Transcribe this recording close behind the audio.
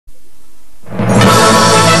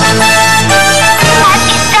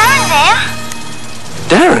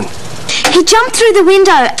through the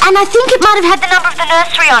window, and I think it might have had the number of the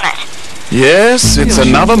nursery on it. Yes, it's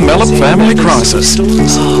another Mellop family crisis.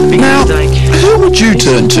 Now, who would you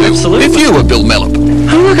turn to if you were Bill Mellop?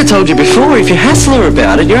 Oh, like I told you before, if you hassle her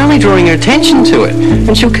about it, you're only drawing her attention to it,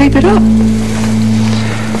 and she'll keep it up.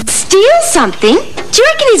 Steal something? Do you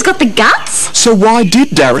reckon he's got the guts? So why did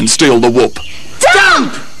Darren steal the whoop?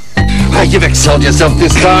 Dump! Oh, you've excelled yourself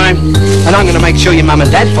this time. And I'm going to make sure your mum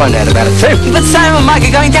and dad find out about it too. But Sam and Mike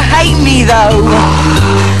are going to hate me, though.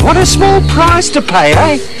 What a small price to pay,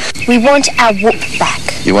 eh? We want our whoop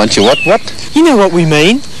back. You want your what? You know what we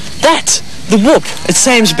mean. That. The whoop at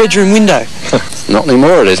Sam's bedroom window. Not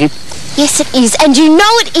anymore, it isn't. Yes, it is, and you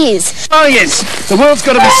know it is. Oh, yes. The world's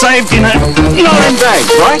got to be saved in 9 days,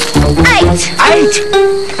 right? 8.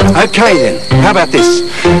 8? Okay, then. How about this?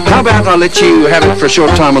 How about I let you have it for a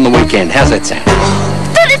short time on the weekend? How's that sound?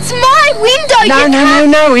 But it's my window,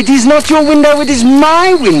 No. It is not your window. It is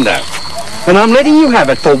my window. And I'm letting you have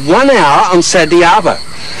it for 1 hour on Saturday Arvo.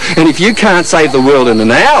 And if you can't save the world in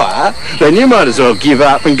an hour, then you might as well give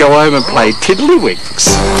up and go home and play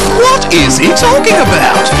tiddlywinks. What is he talking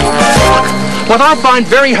about? What I find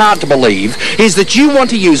very hard to believe is that you want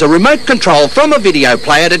to use a remote control from a video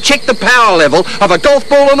player to check the power level of a golf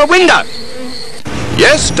ball on a window.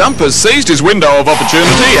 Yes, Dump has seized his window of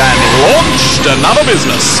opportunity and launched another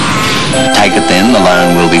business. Take it then, the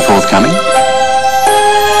loan will be forthcoming.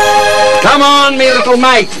 Come on, me little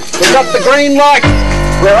mate. We've got the green light.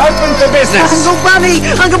 We're open for business.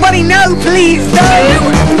 Uncle Buddy, no, please, no.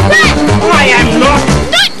 I am not.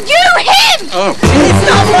 Not you, him! Oh. It's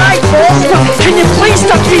not my fault. Can you please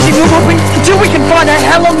stop using the whoop until we can find out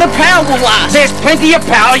how long the power will last? There's plenty of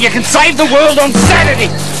power. You can save the world on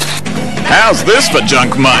Saturday. How's this for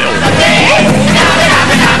junk mail?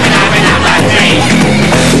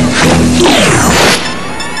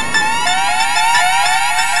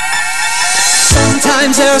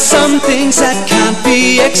 Sometimes there are some things that can't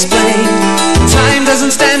be explained. Time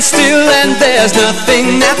doesn't stand still and there's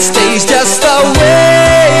nothing that stays just the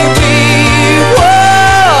way we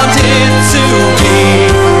want it to be.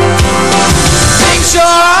 Things sure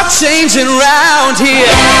are changing round here.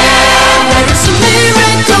 Yeah, but it's a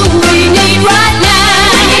miracle we need right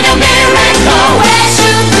now. We need a miracle. Where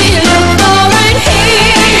should we look for it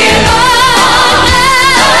here?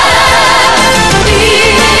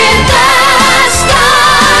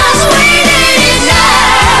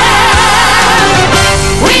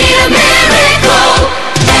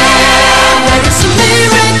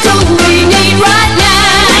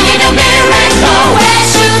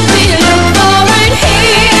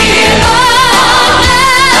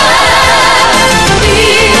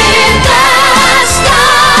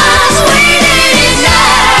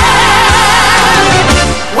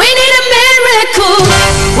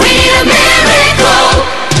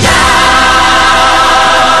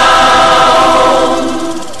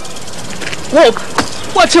 Whoop?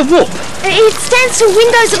 What's a whoop? It stands for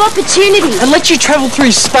Windows of Opportunity. And lets you travel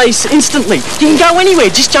through space instantly. You can go anywhere,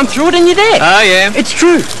 just jump through it and you're there. Oh, yeah. It's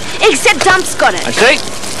true. Except Dump's got it. I see.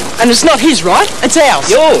 And it's not his, right? It's ours.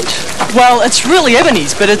 Yours. Well, it's really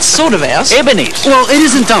Ebony's, but it's sort of ours. Ebony's. Well, it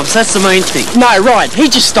isn't Dump's, that's the main thing. No, right, he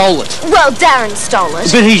just stole it. Well, Darren stole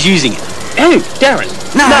it. But he's using it. Oh, Darren.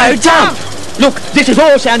 No, Dump. Look, this is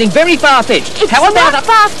all sounding very far-fetched. It's not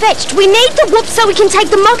far-fetched. We need the whoop so we can take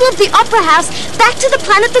the model of the Opera House back to the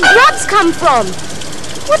planet the grubs come from.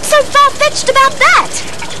 What's so far-fetched about that?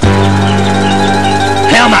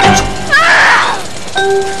 How much?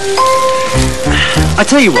 I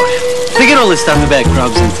tell you what, forget all this stuff about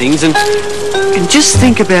grubs and things and just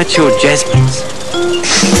think about your jasmines.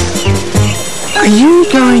 Are you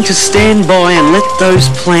going to stand by and let those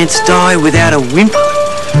plants die without a whimper?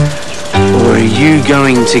 Or are you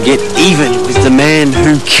going to get even with the man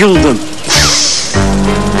who killed them?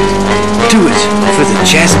 Do it for the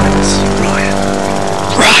jasmines, Ryan.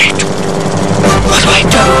 Right. What do I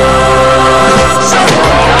do?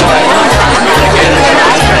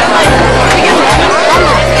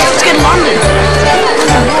 Let's get London.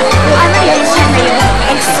 I really understand that you're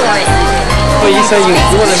excellent. Well, you say you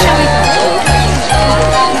want to...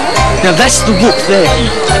 Now that's the whoop there.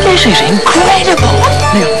 This is incredible.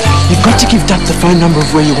 Now, you've got to give Duck the phone number of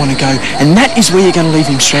where you want to go, and that is where you're going to leave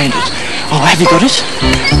him stranded. Oh, have you got it?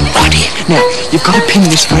 Right here. Now, you've got to pin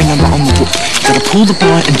this phone number on the whoop. You've got to pull the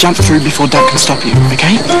bar and jump through before Duck can stop you,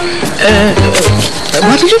 okay?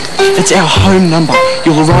 What is it? It's our home number.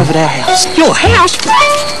 You'll arrive at our house. Your house?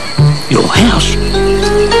 Your house?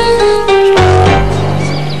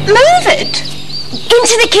 Move it.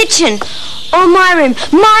 Into the kitchen. or my room?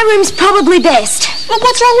 My room's probably best. Well,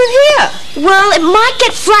 what's wrong with here? Well, it might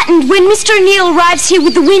get flattened when Mr. O'Neill arrives here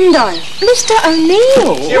with the window. Mr.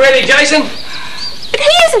 O'Neill? You ready, Jason? But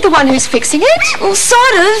he isn't the one who's fixing it. Well,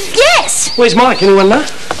 sort of, yes. Where's Mike? Anyone know?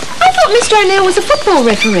 I thought Mr. O'Neill was a football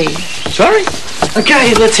referee. Sorry?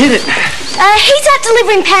 Okay, let's hit it. He's out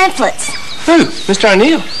delivering pamphlets. Who? Mr.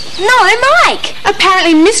 O'Neill? No, Mike.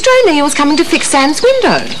 Apparently Mr. O'Neill's coming to fix Sam's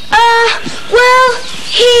window. Well,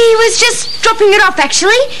 he was just dropping it off,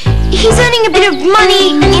 actually. He's earning a bit of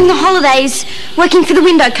money in the holidays working for the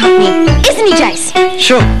window company. Isn't he, Jace?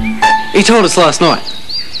 Sure. He told us last night.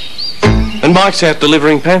 And Mike's out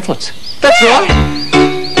delivering pamphlets. That's right.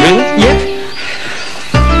 Really? Yep.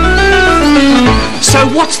 So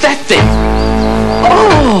what's that then?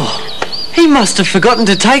 Oh, he must have forgotten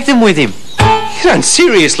to take them with him. You don't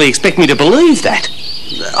seriously expect me to believe that?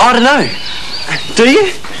 I don't know. Do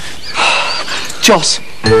you? Joss,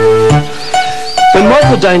 when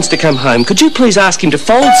Michael deigns to come home, could you please ask him to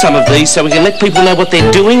fold some of these so we can let people know what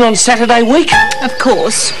they're doing on Saturday week? Of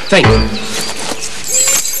course. Thank you.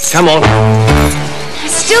 Come on. I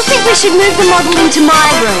still think we should move the model into my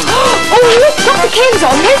room. Oh, look, Dr. Ken's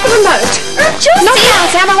on. Where's the remote? Not now,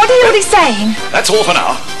 Sam. I want to hear what he's saying. That's all for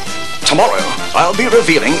now. Tomorrow, I'll be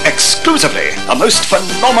revealing exclusively a most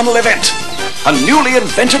phenomenal event. A newly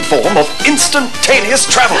invented form of instantaneous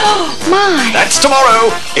travel. My. That's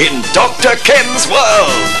tomorrow in Dr. Ken's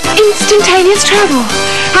world. Instantaneous travel.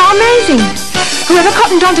 How amazing. Whoever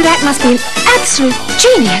cottoned onto that must be an absolute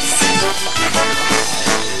genius.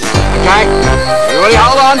 Okay, everybody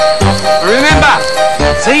hold on. Remember,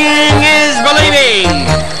 seeing is believing.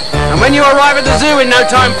 And when you arrive at the zoo in no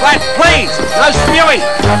time flat, please, no spewing.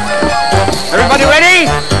 Everybody ready?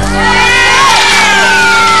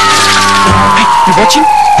 Hey, you watching?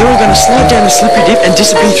 They're all going to slide down the slippery dip and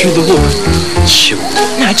disappear through the hook. Sure.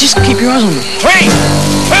 No, just keep your eyes on them. 3, 2,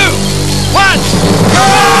 1, go!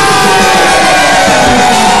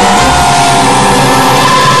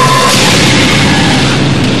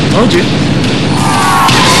 Told you.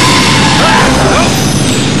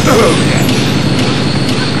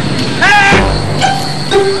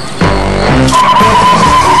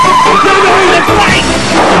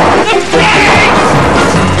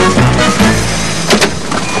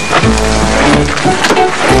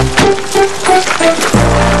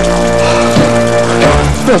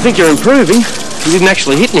 Well, I think you're improving. You didn't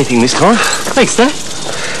actually hit anything this time. Thanks, Dad.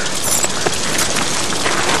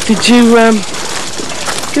 Did you,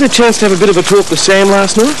 get a chance to have a bit of a talk with Sam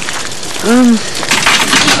last night?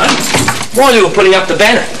 While you were putting up the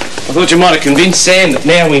banner, I thought you might have convinced Sam that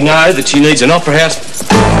now we know that she needs an opera house.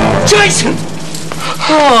 Jason!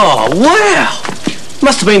 Oh, wow!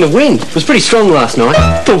 Must have been the wind. It was pretty strong last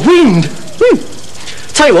night. The wind?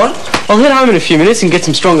 Tell you what, I'll head home in a few minutes and get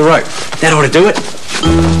some stronger rope. That ought to do it.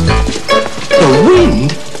 The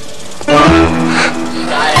wind?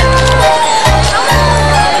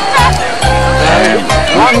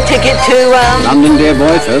 One ticket to, London, dear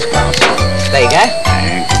boy, first class. There you go.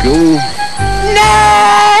 Thank you.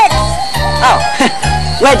 Next! Oh,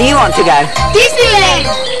 where do you want to go? Disneyland!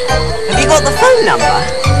 Have you got the phone number?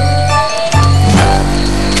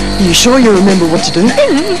 Are you sure you remember what to do?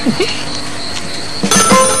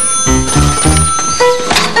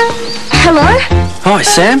 Hello? Hi,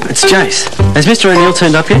 Sam. It's Jace. Has Mr. O'Neill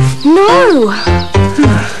turned up yet? No.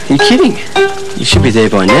 You kidding? You should be there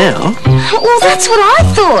by now. Well, that's what I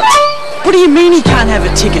thought. What do you mean he can't have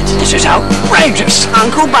a ticket? This is outrageous.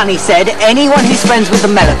 Uncle Bunny said anyone who's friends with the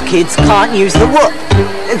Mellop kids can't use the whoop.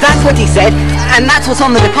 That's what he said, and that's what's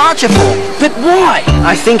on the departure form. But why?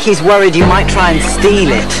 I think he's worried you might try and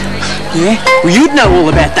steal it. Yeah? Well, you'd know all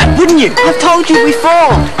about that, wouldn't you? I've told you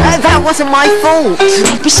before. That wasn't my fault.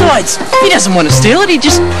 Besides, he doesn't want to steal it. He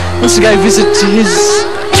just wants to go visit his...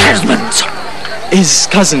 Jasmine's. his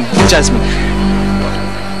cousin, Jasmine.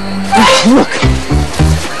 Look.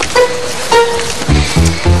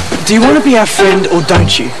 Do you want to be our friend or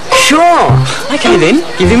don't you? Sure. Okay then,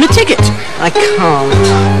 give him a ticket. I can't.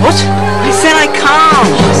 What? I said I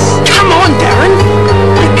can't. Come on, Darren.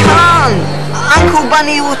 I can't. Uncle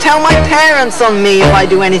Bunny will tell my parents on me if I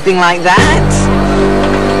do anything like that.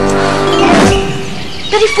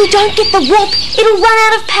 But if we don't get the whoop, it'll run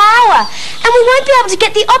out of power. And we won't be able to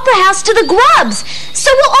get the opera house to the grubs.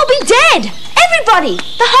 So we'll all be dead. Everybody.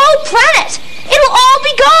 The whole planet. It'll all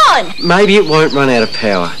be gone. Maybe it won't run out of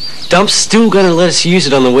power. Dump's still going to let us use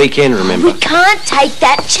it on the weekend, remember? We can't take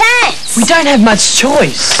that chance. We don't have much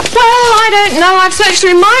choice. Well, I don't know. I've searched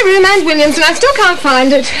through my room and William's and I still can't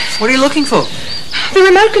find it. What are you looking for? The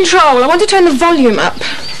remote control. I want to turn the volume up.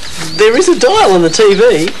 There is a dial on the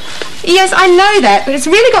TV. Yes, I know that, but it's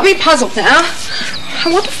really got me puzzled now. I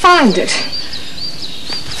want to find it.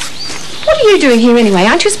 What are you doing here anyway?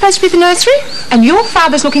 Aren't you supposed to be at the nursery? And your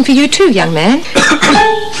father's looking for you too, young man.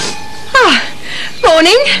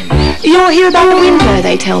 Morning. You're here about the window,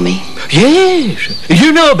 they tell me. Yes.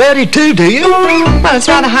 You know about it too, do you? Well, it's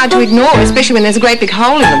rather hard to ignore, especially when there's a great big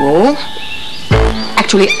hole in the wall.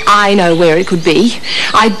 Actually, I know where it could be.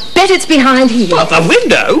 I bet it's behind here. What, the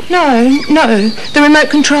window? No, the remote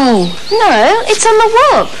control. No, it's on the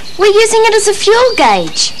whoop. We're using it as a fuel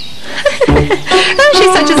gauge. Oh,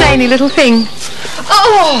 she's such a zany little thing.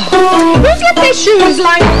 Oh, who's got their shoes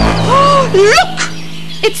like... Oh, look!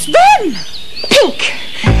 It's them! Pink!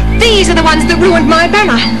 These are the ones that ruined my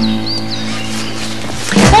banner.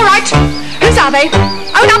 All right, whose are they?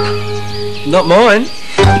 Own up! Not mine.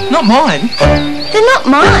 Not mine. They're not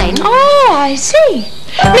mine. Oh, I see.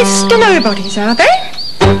 Mr. Nobody's, are they?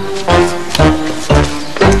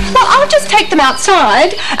 Well, I'll just take them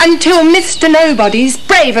outside until Mr. Nobody's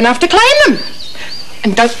brave enough to claim them.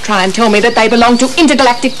 And don't try and tell me that they belong to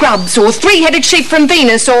intergalactic grubs or three-headed sheep from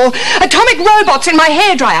Venus or atomic robots in my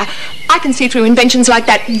hairdryer. I can see through inventions like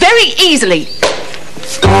that very easily.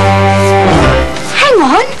 Hang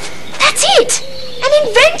on. That's it. An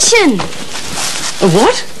invention. A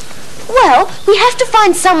what? Well, we have to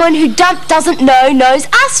find someone who Dump doesn't know knows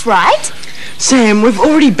us, right? Sam, we've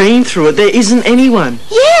already been through it. There isn't anyone.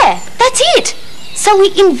 Yeah, that's it. So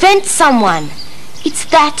we invent someone. It's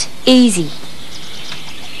that easy.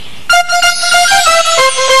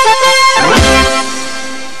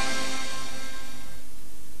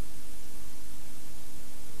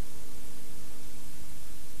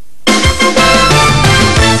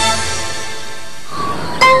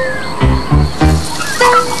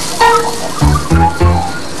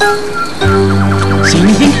 See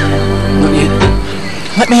anything? Not yet.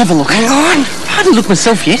 Let me have a look. Hang on. I haven't looked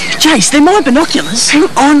myself yet. Jace, they're my binoculars. Hang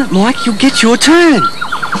on, Mike. You'll get your turn.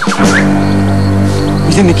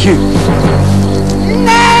 Within the queue.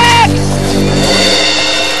 Next!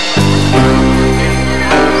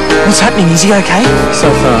 What's happening? Is he okay?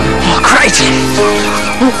 So far. Oh, great.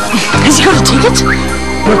 Well, has he got a ticket?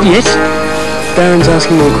 Not yet. Darren's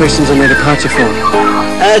asking more questions on their departure form.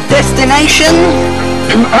 Destination?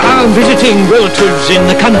 Visiting relatives in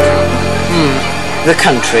the country. The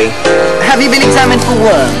country. Have you been examined for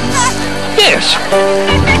worms? Yes.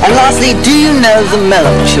 And lastly, do you know the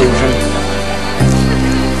Mellop children?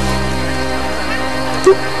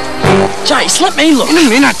 Jace, let me look. In a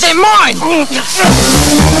minute. They're mine.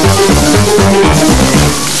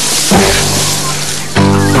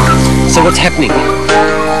 So what's happening?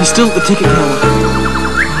 He's still at the ticket counter.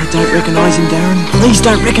 I don't recognise him, Darren. Please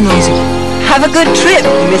don't recognise him. Have a good trip,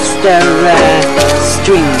 Mr.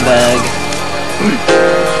 Stringberg.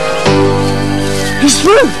 He's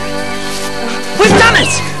through. We've done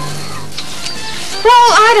it. Well,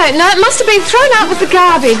 I don't know. It must have been thrown out with the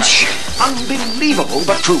garbage. Unbelievable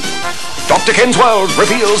but true. Dr. Ken's World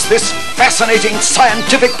reveals this fascinating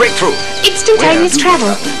scientific breakthrough. Instantaneous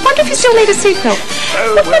travel. Wonder if you still need a seatbelt.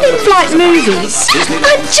 What about in-flight movies?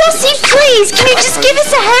 Jossie, please, can you just give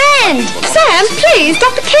us a hand? Sam, please,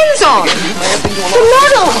 Dr. Ken's on. The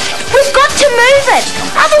model. We've got to move it.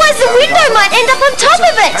 Otherwise the window might end up on top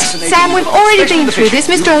of it. Sam, we've already been through this.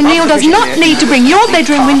 Mr. O'Neill does not need to bring your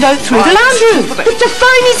bedroom window through the lounge room. But the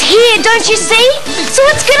phone is here, don't you see? So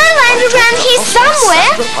it's going to land around here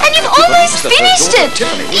somewhere, and you've almost finished it.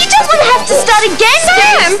 You just want to have to start again.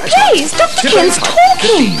 Sam, please, Dr. Ken's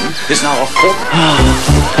talking. Is now a four.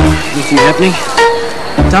 Anything happening?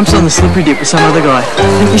 Dump's on the slippery dip with some other guy. I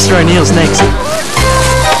think Mr. O'Neill's next.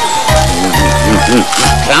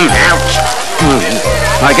 Come out.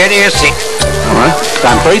 I get here sick. All right.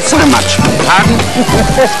 Don't breathe so much. Pardon?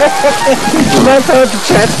 No time to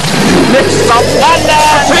chat. Let's stop.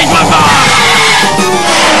 Treat my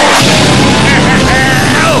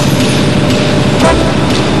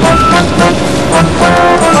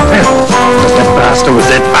That bastard was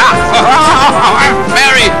that.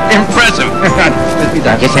 Very impressive.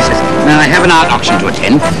 Yes. Now, I have an art auction to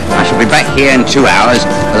attend. I shall be back here in 2 hours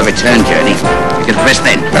for the return journey. You can rest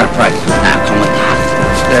then. Right. Now, come with me.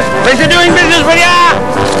 Pleasure doing business with ya!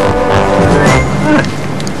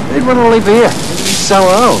 They'd want to live here. He's so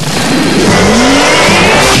old.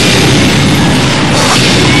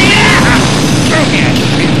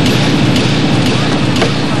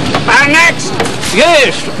 Next.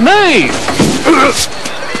 Yes, me.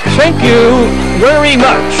 Thank you very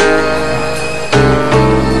much.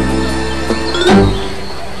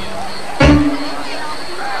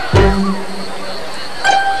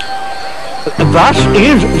 That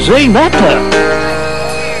is the matter.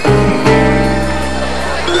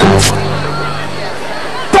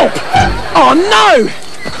 Oh, no!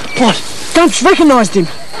 What? Dump's recognised him.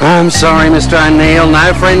 I'm sorry, Mr. O'Neill.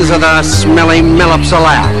 No friends of the smelly Mellops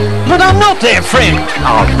allowed. But I'm not their friend.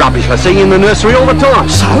 Oh, rubbish. I see you in the nursery all the time.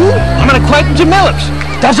 So? I'm an acquaintance of Mellops.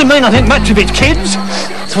 Doesn't mean I think much of its kids.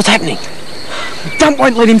 So what's happening? Dump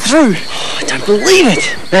won't let him through. Oh, I don't believe it.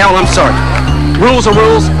 Al, I'm sorry. Rules are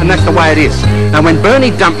rules, and that's the way it is. And when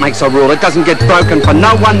Bernie Dump makes a rule, it doesn't get broken for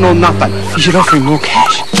no one nor nothing. You should offer him more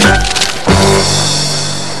cash.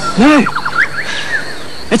 No.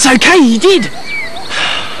 It's okay, he did.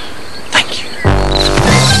 Thank you.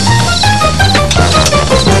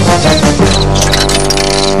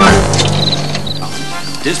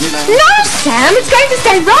 Disneyland. No, Sam, it's going to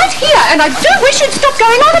stay right here, and I do wish you'd stop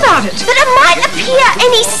going on about it. But it might appear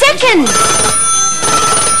any second.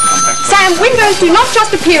 Sam, windows do not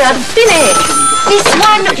just appear out of thin air. This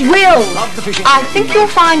one will. I think you'll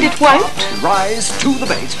find it won't. Rise to the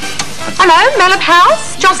bait. Hello, Mellop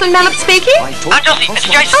House. Jocelyn Mellop speaking. Jocelyn, it's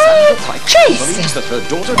Jason. Jason. That her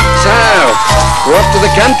daughter. So, we're off to the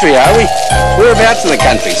country, are we? Whereabouts in the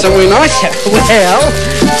country? Somewhere nice? Well,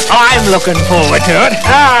 I'm looking forward to it.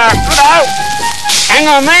 Good-o. Hang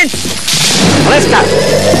on, then. Let's go.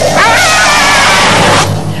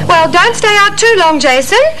 Well, don't stay out too long,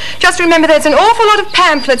 Jason. Just remember there's an awful lot of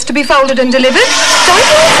pamphlets to be folded and delivered. Don't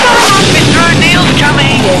you start on... Mr. O'Neill's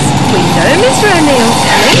coming. Yes, we know Mr. O'Neill's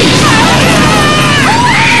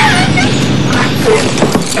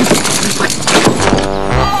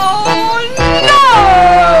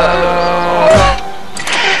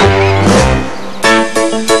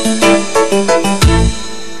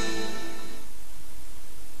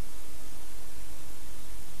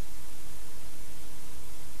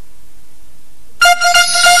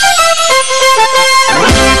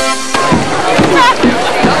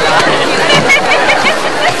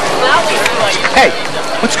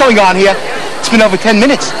What's going on here? It's been over 10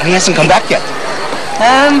 minutes and he hasn't come back yet.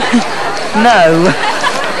 No.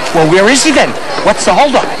 Well, where is he then? What's the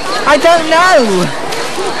hold-up? I don't know.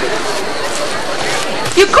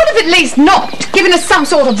 You could have at least knocked, given us some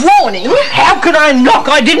sort of warning. How could I knock?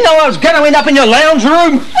 I didn't know I was going to end up in your lounge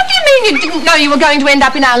room. What do you mean you didn't know you were going to end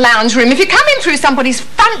up in our lounge room? If you come in through somebody's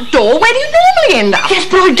front door, where do you normally end up? Yes,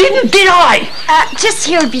 but I didn't, did I? Just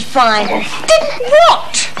here would be fine. Didn't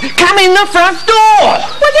what? Come in the front door.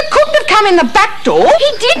 Well, you couldn't have come in the back door.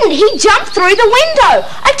 He didn't. He jumped through the window.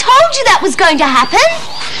 I told you that was going to happen.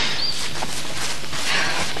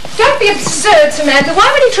 Don't be absurd, Samantha.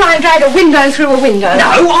 Why would he try and drag a window through a window?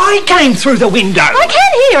 No, I came through the window. I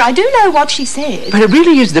can hear. I do know what she said. But it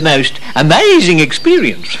really is the most amazing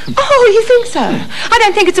experience. Oh, you think so? I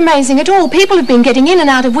don't think it's amazing at all. People have been getting in and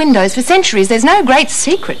out of windows for centuries. There's no great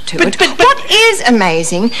secret to it. But what is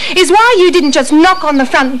amazing is why you didn't just knock on the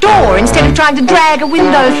front door instead of trying to drag a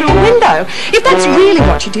window through a window. If that's really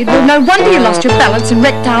what you did, well, no wonder you lost your balance and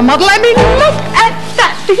wrecked our model. I mean, look at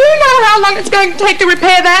that. Do you know how long it's going to take to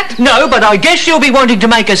repair that? No, but I guess you'll be wanting to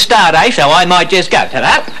make a start, eh? So I might just go to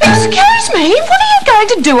that. Excuse me? What are you going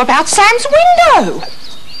to do about Sam's window?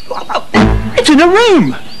 It's in a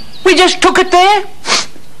room. We just took it there.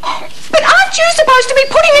 But aren't you supposed to be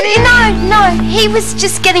putting it in? No. He was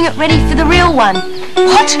just getting it ready for the real one.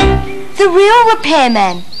 What? The real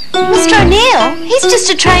repairman. Mr. O'Neill, he's just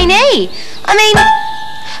a trainee. I mean,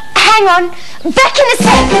 hang on. Back in a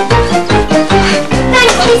sec.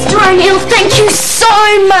 Thanks, Mr. O'Neill. Thank you so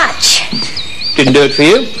much. Didn't do it for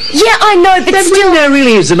you? Yeah, I know, but That still... window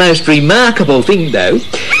really is the most remarkable thing, though.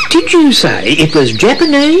 Did you say it was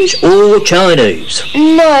Japanese or Chinese?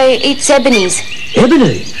 No, it's Ebony's.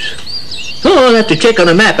 Ebony's? Oh, I'll have to check on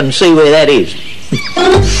a map and see where that is.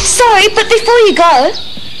 Sorry, but before you go,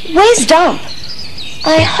 where's Dump?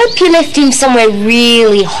 I hope you left him somewhere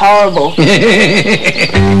really horrible.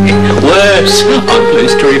 Worse, I'm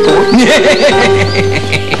pleased to report.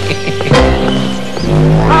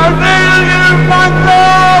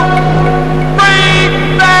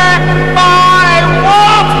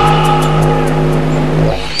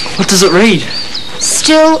 What does it read?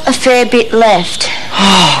 Still a fair bit left.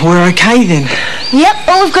 Oh, we're okay then. Yep,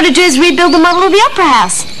 all we've got to do is rebuild the model of the Opera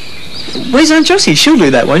House. Where's Aunt Josie? She'll do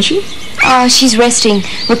that, won't she? Oh, she's resting,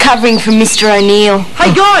 recovering from Mr. O'Neill.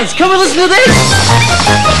 Hey guys, come and listen to this!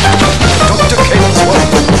 Dr. Kane's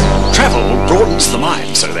wife. Travel broadens the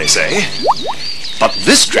mind, so they say. But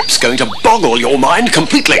this trip's going to boggle your mind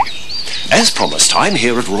completely. As promised, I'm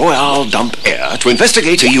here at Royale Dump Air to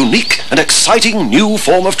investigate a unique and exciting new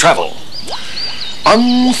form of travel.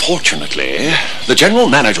 Unfortunately, the general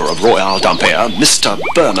manager of Royale Dump Air, Mr.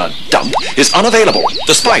 Bernard Dump, is unavailable,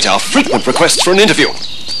 despite our frequent requests for an interview.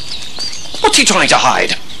 What's he trying to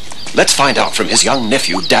hide? Let's find out from his young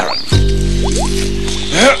nephew, Darren.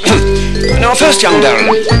 Now, first, young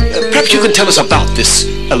Darren, perhaps you could tell us about this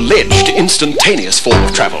alleged instantaneous form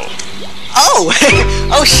of travel. Oh,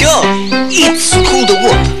 oh sure. It's called a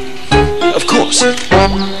whoop. Of course.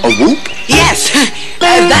 A whoop? Yes,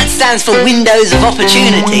 that stands for Windows of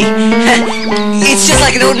Opportunity. It's just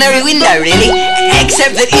like an ordinary window, really,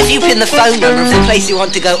 except that if you pin the phone number of the place you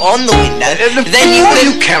want to go on the window, then you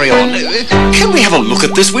will... You carry on. Can we have a look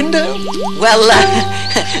at this window? Well,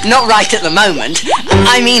 not right at the moment.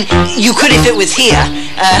 I mean, you could if it was here,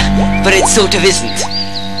 but it sort of isn't.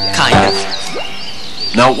 Kind of.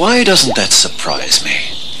 Now, why doesn't that surprise me?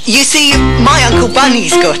 You see, my Uncle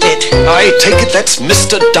Bunny's got it. I take it that's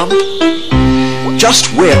Mr. Dump?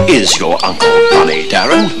 Just where is your Uncle Bunny,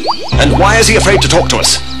 Darren? And why is he afraid to talk to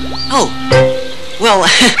us? Oh, well,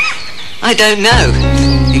 I don't know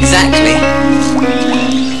exactly.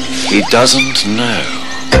 He doesn't know.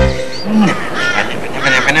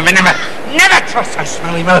 Never trust those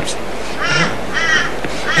smelly mellops.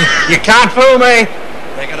 You can't fool me.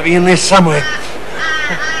 They're going to be in there somewhere.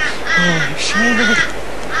 Oh, shame of it.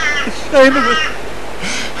 Shame of it.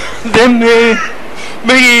 Them there,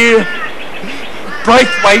 me here,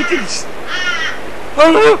 both waiters.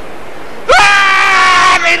 Oh no!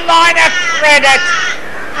 Ah, me line of credit!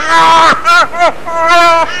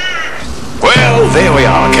 Well, there we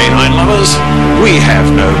are, canine lovers. We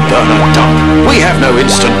have no burner dump. We have no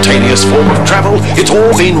instantaneous form of travel. It's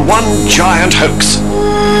all been one giant hoax.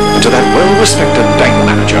 And to that well-respected bank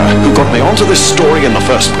manager who got me onto this story in the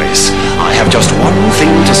first place, I have just one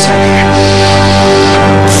thing to say.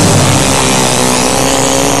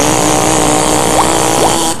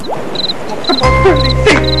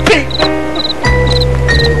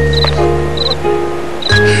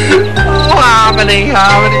 Oh, Harmony,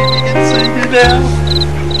 Harmony, you can see me now.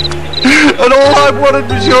 And all I wanted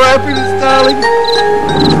was your happiness, darling.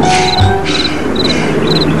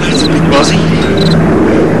 That's a big Mozzie.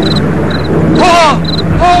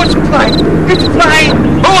 Oh, it's playing. It's playing.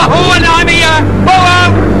 Oh, and I'm here.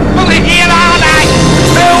 Oh, who the hell are they?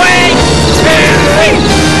 Who is?